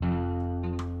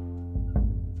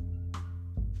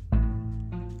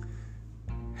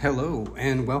Hello,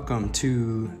 and welcome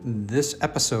to this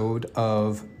episode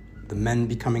of The Men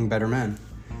Becoming Better Men.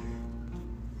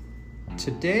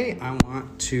 Today, I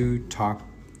want to talk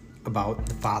about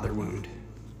the father wound.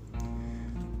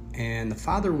 And the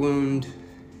father wound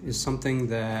is something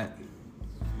that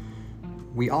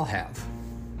we all have.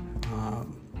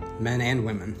 Men and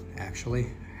women, actually,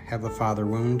 have a father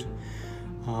wound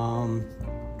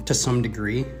to some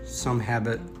degree. Some have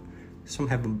it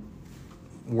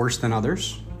worse than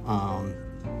others.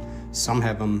 Some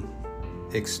have them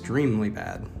extremely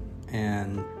bad.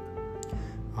 And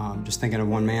just thinking of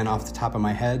one man off the top of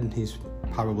my head, he's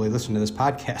probably listened to this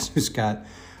podcast, who's got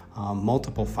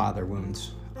multiple father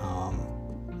wounds.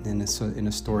 In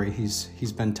a story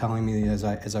he's been telling me as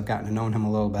I've gotten to know him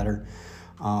a little better.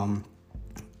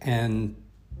 And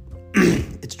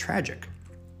it's tragic.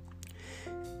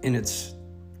 And it's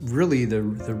really the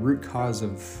root cause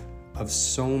of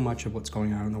so much of what's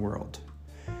going on in the world.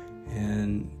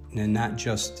 And not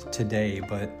just today,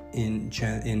 but in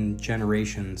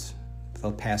generations,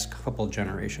 the past couple of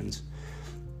generations.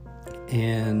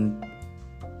 And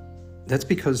that's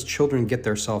because children get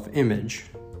their self-image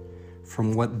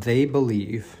from what they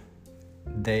believe,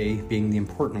 they being the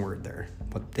important word there,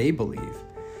 what they believe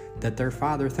that their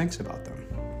father thinks about them.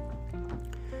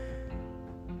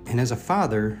 And as a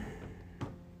father,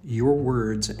 your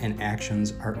words and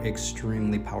actions are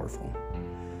extremely powerful.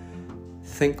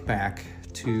 Think back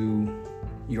to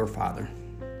your father.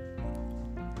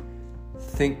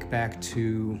 Think back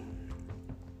to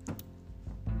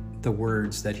the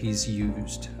words that he's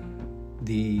used,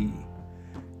 the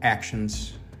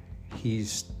actions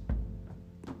he's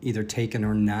either taken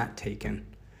or not taken,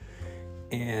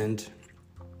 and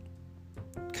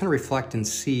kind of reflect and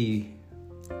see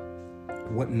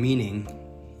what meaning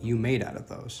you made out of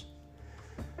those.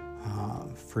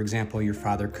 For example, your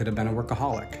father could have been a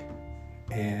workaholic,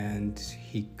 and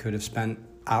he could have spent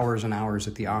hours and hours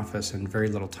at the office and very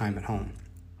little time at home,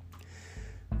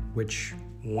 which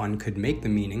one could make the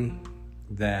meaning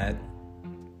that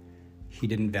he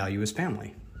didn't value his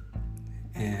family.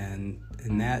 And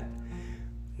that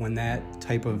when that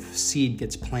type of seed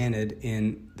gets planted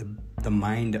in the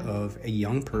mind of a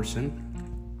young person,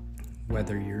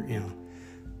 whether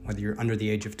you're under the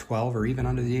age of 12 or even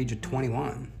under the age of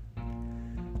 21,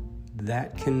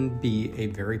 that can be a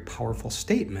very powerful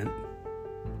statement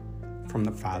from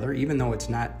the father, even though it's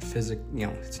not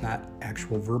it's not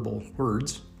actual verbal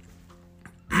words,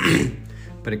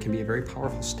 but it can be a very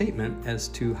powerful statement as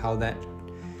to how that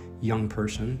young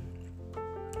person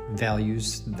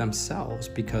values themselves.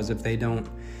 Because if they don't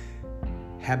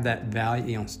have that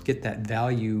value, get that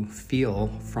value feel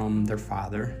from their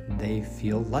father, they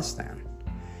feel less than.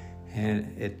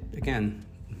 And it, again,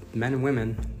 men and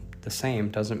women, the same,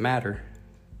 doesn't matter.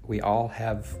 We all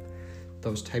have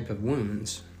those type of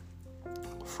wounds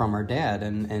from our dad.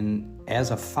 And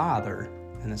as a father,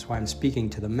 and that's why I'm speaking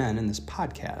to the men in this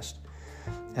podcast,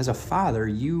 as a father,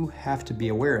 you have to be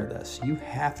aware of this. You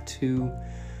have to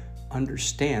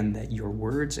understand that your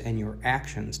words and your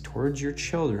actions towards your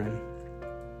children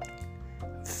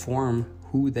form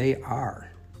who they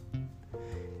are.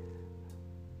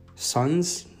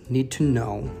 Sons need to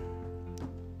know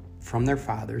from their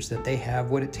fathers that they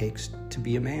have what it takes to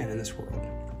be a man in this world,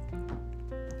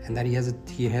 and that he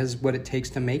has what it takes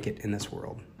to make it in this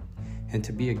world, and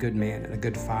to be a good man and a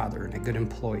good father and a good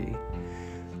employee,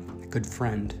 a good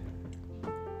friend,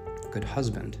 a good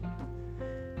husband.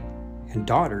 And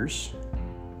daughters,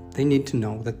 they need to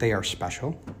know that they are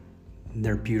special,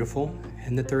 they're beautiful,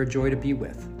 and that they're a joy to be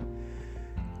with,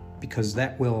 because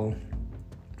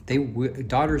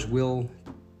daughters will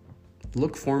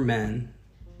look for men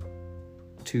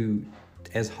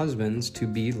as husbands to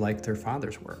be like their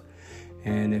fathers were.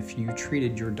 And if you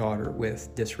treated your daughter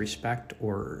with disrespect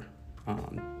or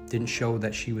didn't show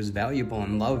that she was valuable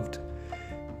and loved,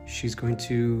 she's going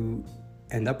to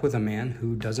end up with a man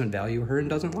who doesn't value her and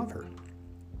doesn't love her.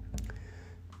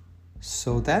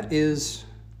 So that is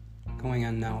going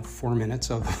on now 4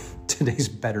 minutes of today's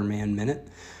Better Man Minute.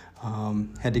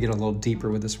 Had to get a little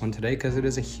deeper with this one today because it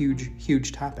is a huge,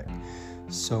 huge topic.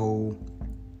 So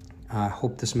I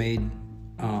hope this made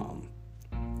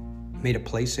a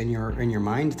place in your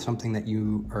mind, something that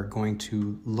you are going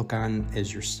to look on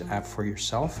as for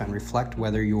yourself and reflect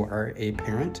whether you are a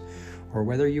parent or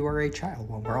whether you are a child.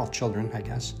 Well, we're all children, I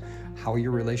guess. How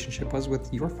your relationship was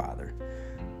with your father,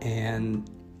 and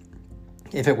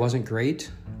if it wasn't great,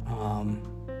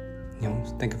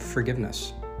 think of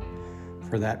forgiveness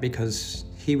for that, because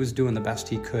he was doing the best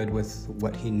he could with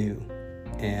what he knew.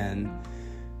 And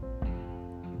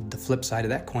the flip side of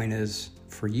that coin is,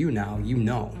 for you now,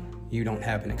 you don't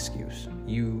have an excuse.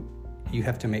 You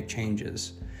have to make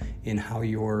changes in how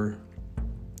you're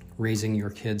raising your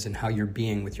kids and how you're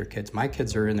being with your kids. My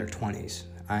kids are in their 20s.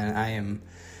 I am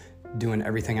doing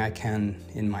everything I can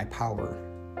in my power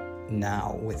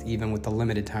now, even with the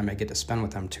limited time I get to spend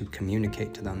with them, to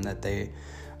communicate to them that they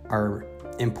are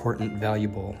important,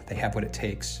 valuable, they have what it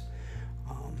takes.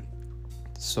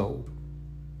 So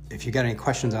if you got any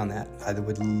questions on that, I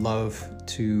would love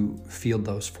to field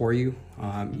those for you.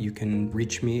 You can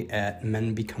reach me at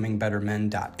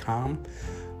menbecomingbettermen.com.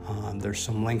 There's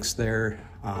some links there.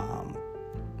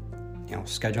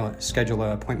 Schedule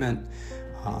an appointment.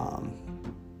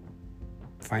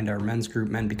 Find our men's group,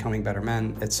 Men Becoming Better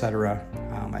Men, etc.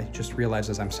 I just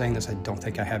realized as I'm saying this, I don't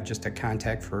think I have just a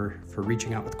contact for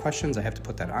reaching out with questions. I have to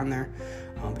put that on there.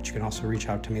 But you can also reach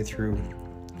out to me through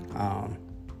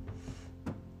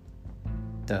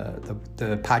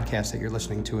the podcast that you're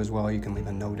listening to as well. You can leave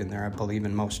a note in there. I believe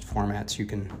in most formats you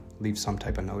can leave some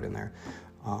type of note in there.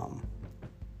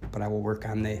 But I will work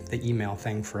on the email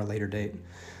thing for a later date.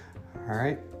 All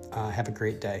right. Have a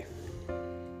great day.